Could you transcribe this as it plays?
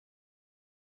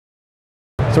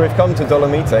So we've come to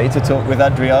Dolomite to talk with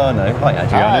Adriano. Hi,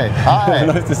 Adriano. Hi.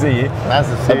 Nice to see you. Nice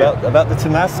to see you. About the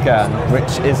Tamaskan,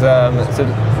 which is it's a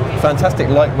fantastic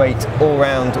lightweight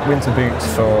all-round winter boot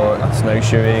for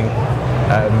snowshoeing,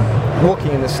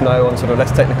 walking in the snow on sort of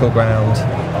less technical ground,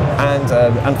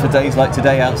 and for days like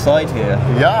today outside here.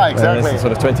 Yeah, exactly. There's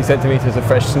sort of 20 centimeters of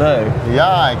fresh snow.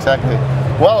 Yeah, exactly.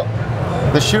 Well,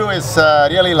 the shoe is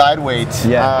really lightweight,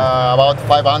 about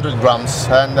 500 grams,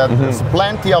 and there's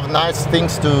plenty of nice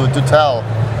things to tell.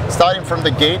 Starting from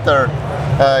the gaiter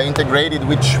integrated,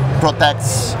 which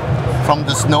protects from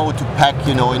the snow to pack,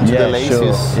 into the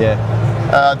laces. Sure.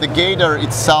 Yeah. The gaiter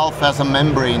itself has a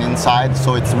membrane inside,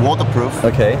 so it's waterproof.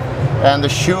 Okay. And the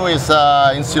shoe is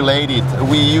insulated.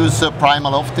 We use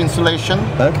PrimaLoft insulation.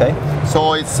 Okay.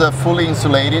 So it's fully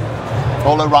insulated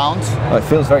all around. Oh, it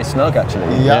feels very snug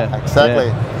actually. Yeah, exactly.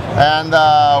 Yeah. And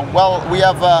well, we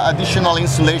have additional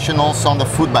insulation also on the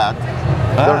footbed.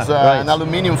 There's an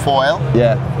aluminium foil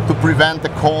to prevent the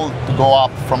cold to go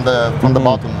up from the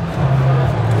bottom.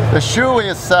 The shoe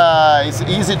is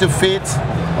easy to fit.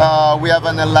 We have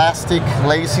an elastic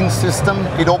lacing system.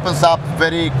 It opens up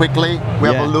very quickly. We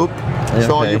have a loop,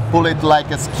 so you pull it like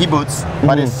a ski boots,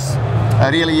 but it's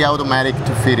really automatic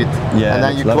to fit it. Yeah, and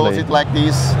then you close it like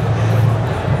this.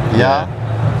 Yeah,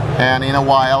 and in a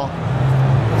while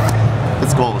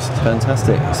it's closed.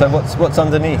 Fantastic. So what's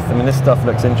underneath? I mean, this stuff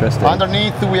looks interesting.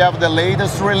 Underneath we have the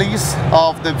latest release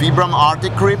of the Vibram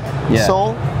Arctic Grip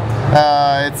sole.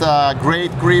 It's a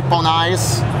great grip on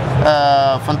ice.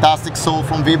 Fantastic sole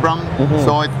from Vibram.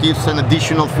 So it gives an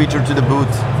additional feature to the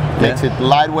boot. Makes it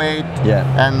lightweight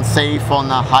and safe on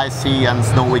high sea and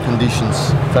snowy conditions.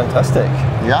 Fantastic.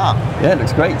 Yeah. Yeah, it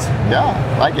looks great. Yeah,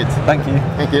 like it. Thank you.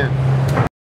 Thank you.